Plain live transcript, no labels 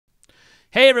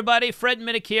Hey everybody, Fred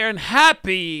Minnick here, and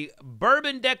happy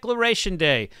Bourbon Declaration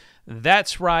Day.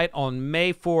 That's right, on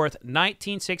May 4th,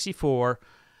 1964,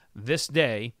 this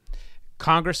day,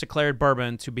 Congress declared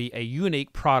bourbon to be a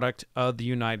unique product of the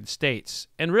United States.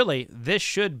 And really, this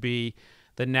should be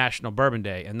the National Bourbon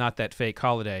Day and not that fake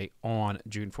holiday on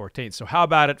June 14th. So how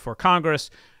about it for Congress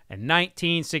in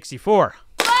 1964?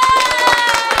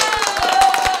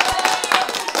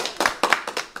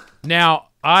 Now,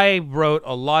 I wrote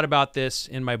a lot about this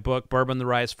in my book, Bourbon, the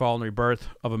Rise, Fall, and Rebirth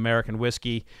of American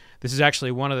Whiskey. This is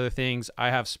actually one of the things I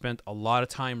have spent a lot of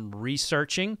time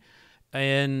researching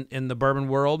in the bourbon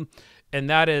world, and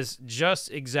that is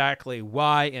just exactly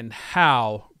why and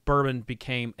how bourbon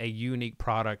became a unique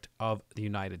product of the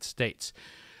United States.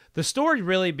 The story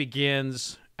really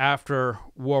begins after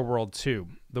World War II.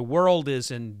 The world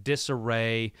is in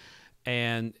disarray,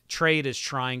 and trade is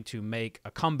trying to make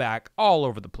a comeback all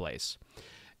over the place.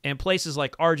 And places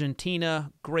like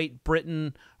Argentina, Great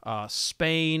Britain,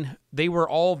 Spain, they were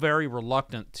all very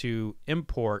reluctant to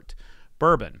import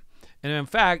bourbon. And in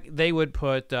fact, they would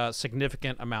put a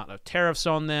significant amount of tariffs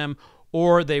on them,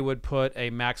 or they would put a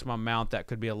maximum amount that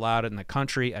could be allowed in the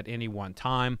country at any one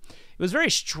time. It was very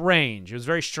strange. It was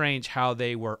very strange how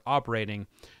they were operating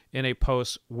in a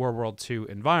post-World War II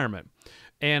environment.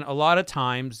 And a lot of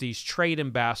times, these trade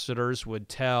ambassadors would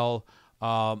tell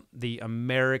the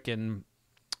American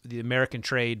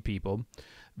trade people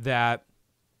that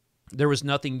there was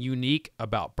nothing unique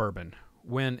about bourbon,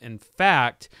 when in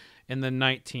fact, in the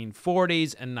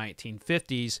 1940s and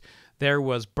 1950s, there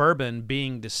was bourbon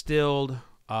being distilled,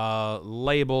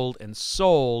 labeled, and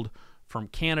sold from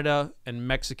Canada and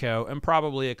Mexico, and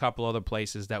probably a couple other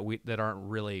places that aren't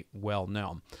really well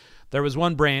known. There was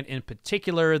one brand in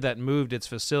particular that moved its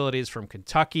facilities from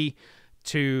Kentucky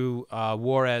to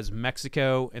Juarez,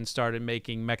 Mexico, and started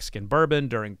making Mexican bourbon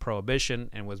during Prohibition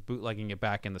and was bootlegging it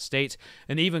back in the States,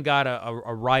 and even got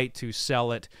a right to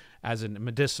sell it as a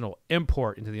medicinal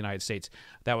import into the United States.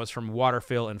 That was from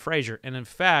Waterfill and Fraser. And in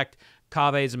fact,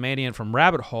 Cave Zamanian from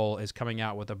Rabbit Hole is coming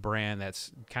out with a brand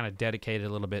that's kind of dedicated a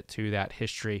little bit to that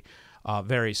history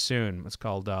very soon. It's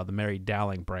called the Mary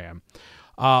Dowling brand.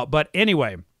 But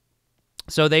anyway,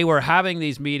 so they were having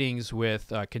these meetings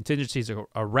with contingencies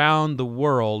around the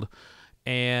world,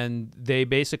 and they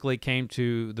basically came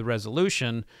to the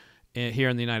resolution here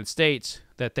in the United States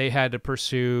that they had to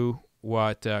pursue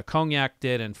what cognac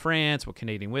did in France, what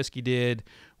Canadian whiskey did,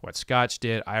 what Scotch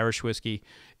did, Irish whiskey,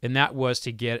 and that was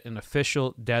to get an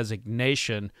official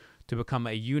designation to become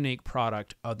a unique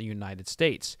product of the United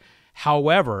States.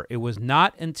 However, it was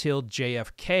not until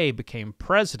JFK became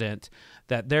president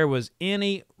that there was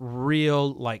any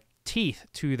real teeth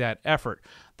to that effort.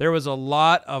 There was a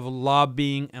lot of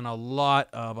lobbying and a lot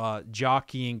of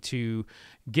jockeying to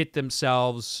get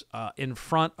themselves in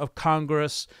front of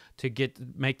Congress to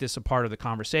make this a part of the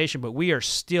conversation. But we are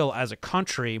still, as a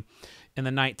country, in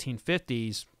the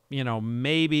 1950s,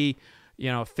 maybe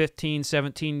 15,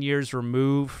 17 years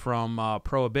removed from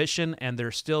Prohibition, and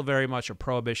there's still very much a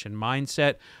Prohibition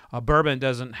mindset. Bourbon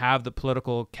doesn't have the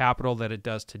political capital that it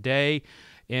does today,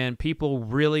 and people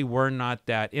really were not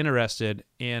that interested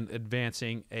in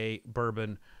advancing a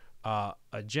bourbon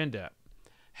agenda.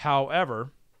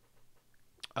 However,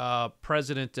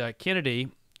 President Kennedy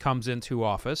comes into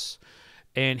office,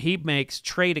 and he makes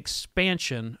trade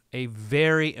expansion a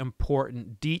very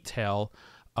important detail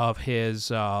of his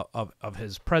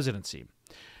presidency.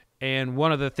 And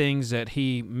one of the things that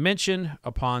he mentioned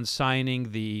upon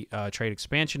signing the Trade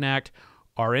Expansion Act,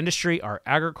 our industry, our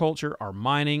agriculture, our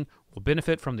mining will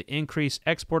benefit from the increased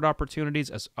export opportunities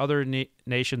as other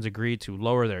nations agree to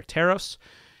lower their tariffs.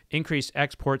 Increased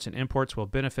exports and imports will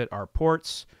benefit our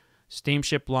ports,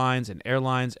 steamship lines, and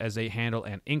airlines as they handle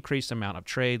an increased amount of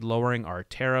trade. Lowering our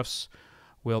tariffs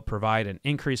will provide an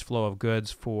increased flow of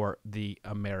goods for the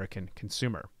American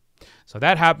consumer. So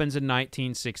that happens in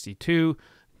 1962.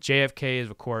 JFK,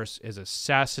 of course, is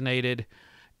assassinated,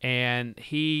 and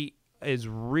he is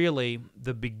really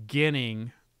the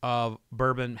beginning of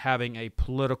bourbon having a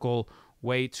political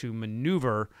way to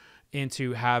maneuver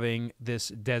into having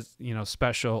this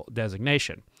special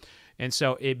designation. And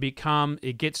so it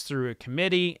gets through a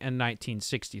committee in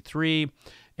 1963,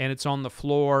 and it's on the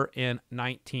floor in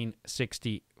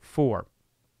 1964.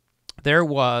 There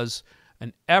was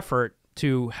an effort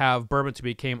to have bourbon to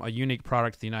become a unique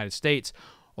product of the United States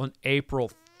on April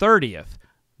 30th,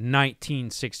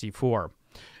 1964.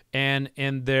 And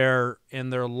in their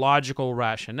logical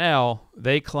rationale,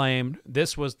 they claimed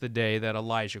this was the day that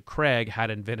Elijah Craig had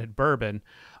invented bourbon,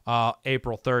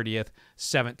 April 30th,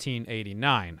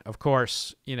 1789. Of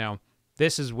course,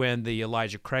 This is when the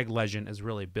Elijah Craig legend is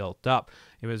really built up.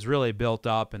 It was really built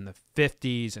up in the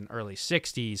 50s and early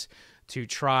 60s to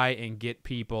try and get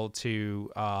people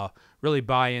to really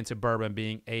buy into bourbon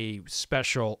being a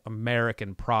special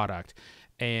American product.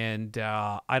 And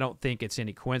I don't think it's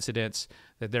any coincidence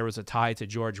that there was a tie to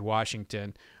George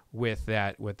Washington with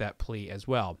that plea as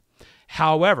well.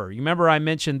 However, you remember I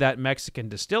mentioned that Mexican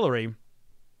distillery.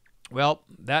 Well,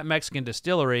 that Mexican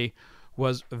distillery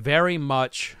was very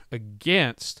much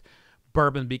against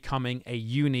bourbon becoming a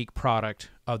unique product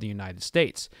of the United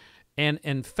States. And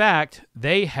in fact,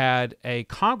 they had a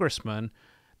congressman's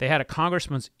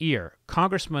ear,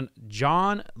 Congressman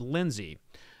John Lindsay.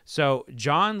 So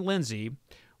John Lindsay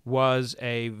was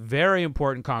a very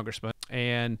important congressman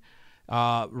and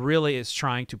really is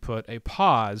trying to put a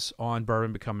pause on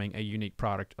bourbon becoming a unique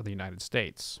product of the United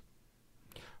States.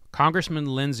 Congressman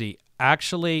Lindsay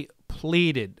actually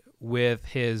pleaded with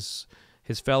his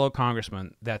fellow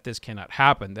congressman that this cannot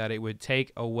happen, that it would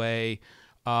take away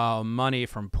money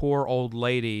from poor old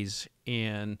ladies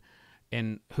in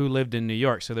who lived in New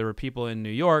York. So there were people in New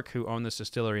York who owned this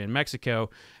distillery in Mexico,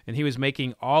 and he was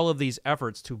making all of these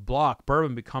efforts to block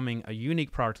bourbon becoming a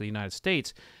unique product of the United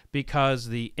States because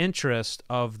the interest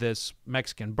of this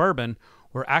Mexican bourbon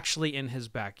were actually in his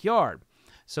backyard.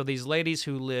 So these ladies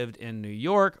who lived in New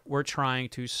York were trying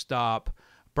to stop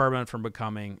bourbon from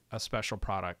becoming a special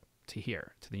product to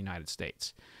the United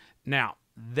States. Now,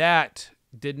 that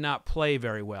did not play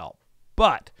very well,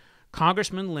 but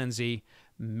Congressman Lindsay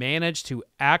managed to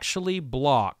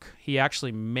block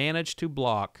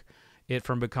it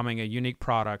from becoming a unique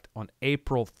product on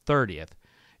April 30th.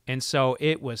 And so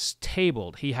it was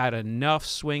tabled. He had enough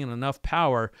swing and enough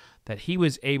power that he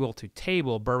was able to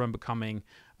table bourbon becoming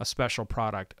a special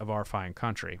product of our fine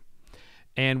country.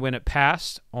 And when it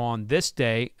passed on this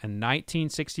day in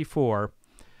 1964,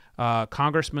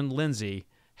 Congressman Lindsay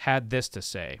had this to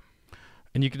say.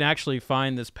 And you can actually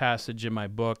find this passage in my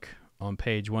book on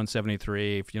page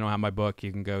 173. If you don't have my book,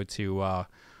 you can go to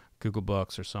Google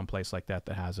Books or someplace like that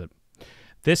has it.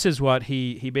 This is what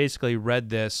he basically read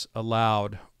this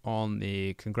aloud on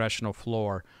the congressional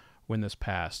floor when this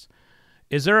passed.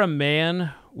 Is there a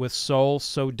man with soul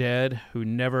so dead who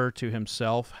never to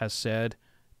himself has said,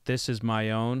 "This is my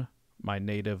own, my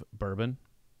native bourbon"?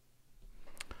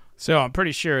 So I'm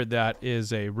pretty sure that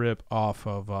is a rip off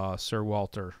of Sir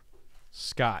Walter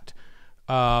Scott.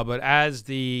 But as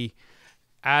the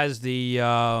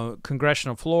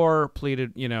congressional floor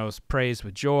pleaded, praised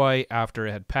with joy after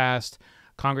it had passed,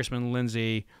 Congressman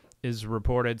Lindsay is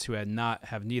reported to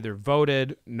have neither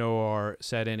voted nor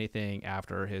said anything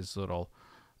after his little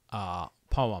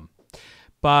poem.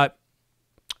 But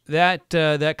that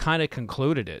kind of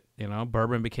concluded it.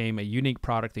 Bourbon became a unique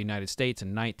product of the United States in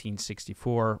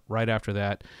 1964, right after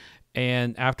that.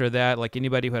 And after that, like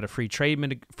anybody who had a free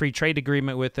trade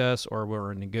agreement with us or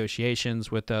were in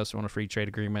negotiations with us on a free trade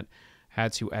agreement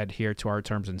had to adhere to our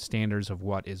terms and standards of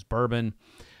what is bourbon.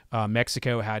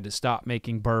 Mexico had to stop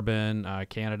making bourbon.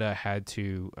 Canada had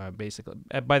to basically,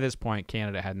 by this point,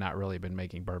 Canada had not really been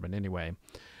making bourbon anyway.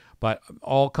 But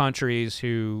all countries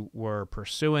who were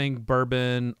pursuing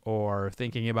bourbon or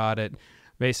thinking about it,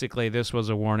 basically this was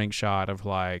a warning shot of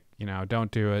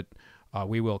don't do it.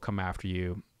 We will come after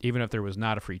you. Even if there was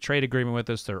not a free trade agreement with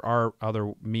us, there are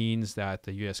other means that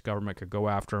the U.S. government could go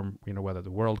after them, whether the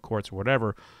world courts or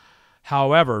whatever.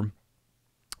 However,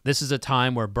 this is a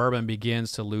time where bourbon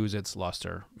begins to lose its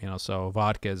luster. So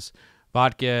vodka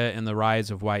and the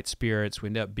rise of white spirits would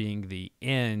end up being the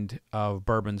end of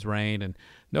bourbon's reign, and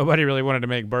nobody really wanted to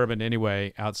make bourbon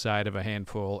anyway outside of a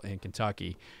handful in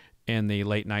Kentucky in the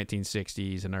late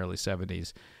 1960s and early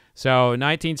 70s. So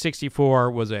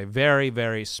 1964 was a very,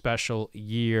 very special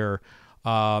year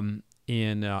in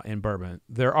bourbon.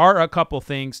 There are a couple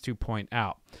things to point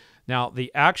out. Now,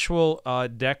 the actual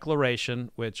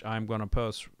declaration, which I'm going to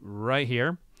post right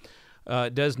here,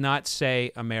 does not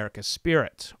say America's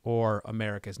Spirit or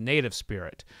America's Native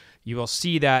Spirit. You will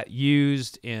see that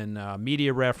used in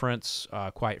media reference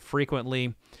quite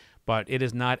frequently, but it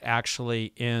is not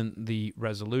actually in the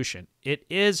resolution. It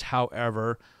is,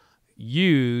 however,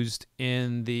 used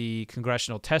in the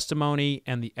congressional testimony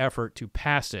and the effort to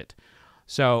pass it.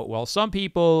 So, while some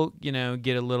people, get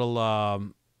a little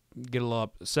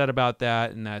upset about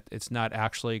that and that it's not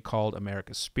actually called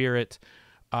America's Spirit,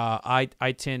 I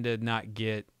tend to not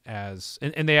get as,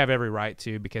 and they have every right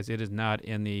to, because it's not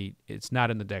in the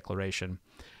Declaration.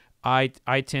 I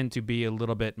tend to be a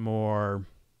little bit more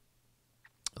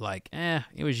like,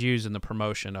 it was used in the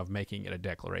promotion of making it a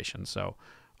declaration, so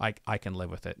I can live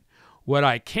with it. What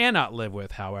I cannot live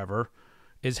with, however,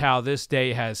 is how this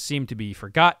day has seemed to be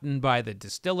forgotten by the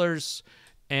distillers,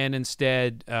 and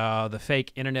instead the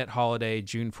fake internet holiday,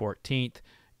 June 14th,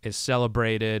 is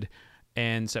celebrated,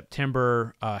 and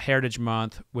September, Heritage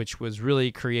Month, which was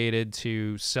really created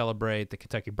to celebrate the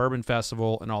Kentucky Bourbon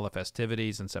Festival and all the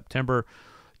festivities in September.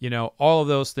 All of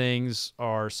those things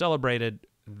are celebrated.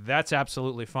 That's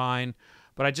absolutely fine.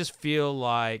 But I just feel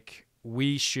like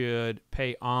we should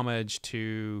pay homage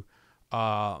to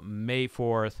May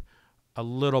 4th a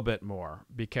little bit more,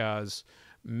 because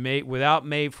without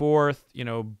May 4th,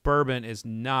 bourbon is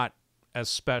not as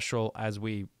special as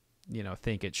we,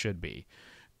 think it should be.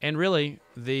 And really,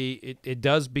 it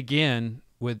does begin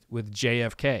with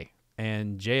JFK,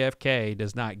 and JFK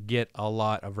does not get a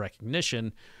lot of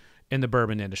recognition in the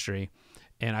bourbon industry,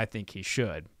 and I think he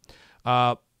should.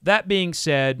 That being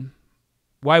said,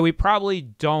 why we probably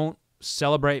don't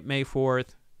celebrate May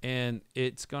 4th, and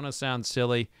it's going to sound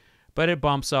silly, but it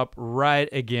bumps up right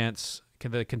against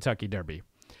the Kentucky Derby.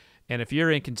 And if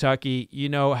you're in Kentucky, you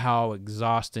know how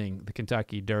exhausting the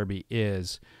Kentucky Derby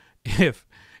is if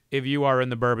you are in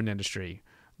the bourbon industry.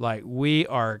 Like, we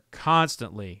are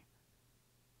constantly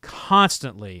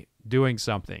doing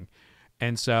something.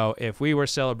 And so if we were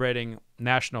celebrating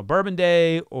National Bourbon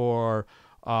Day or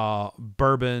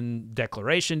Bourbon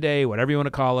Declaration Day, whatever you want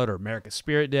to call it, or America's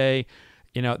Spirit Day,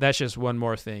 that's just one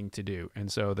more thing to do.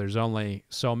 And so there's only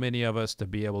so many of us to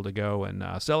be able to go and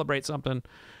celebrate something.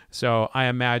 So I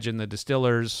imagine the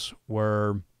distillers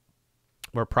were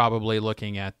probably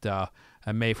looking at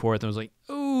May 4th and was like,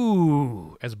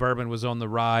 ooh, as bourbon was on the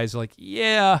rise, like,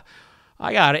 yeah,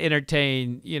 I got to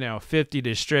entertain, 50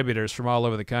 distributors from all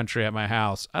over the country at my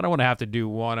house. I don't want to have to do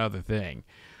one other thing.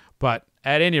 But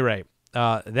at any rate,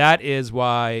 that is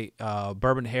why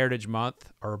Bourbon Heritage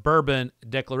Month, or Bourbon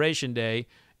Declaration Day,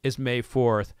 is May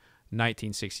 4th,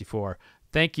 1964.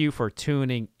 Thank you for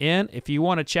tuning in. If you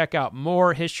want to check out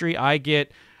more history, I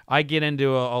get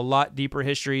into a lot deeper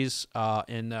histories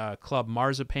in Club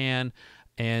Marzipan,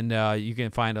 and you can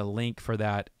find a link for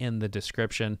that in the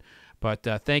description. But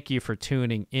thank you for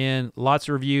tuning in. Lots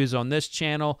of reviews on this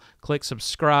channel. Click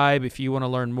subscribe if you want to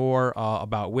learn more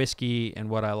about whiskey and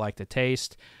what I like to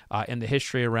taste and the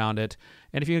history around it.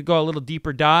 And if you go a little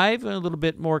deeper dive, a little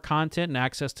bit more content and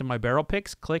access to my barrel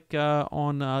picks, click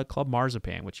on Club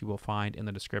Marzipan, which you will find in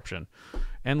the description.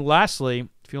 And lastly,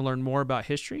 if you want to learn more about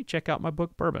history, check out my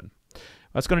book, Bourbon.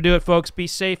 That's going to do it, folks. Be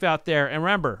safe out there. And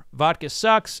remember, vodka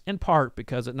sucks in part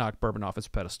because it knocked bourbon off its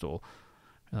pedestal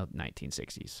in the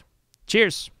 1960s.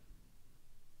 Cheers.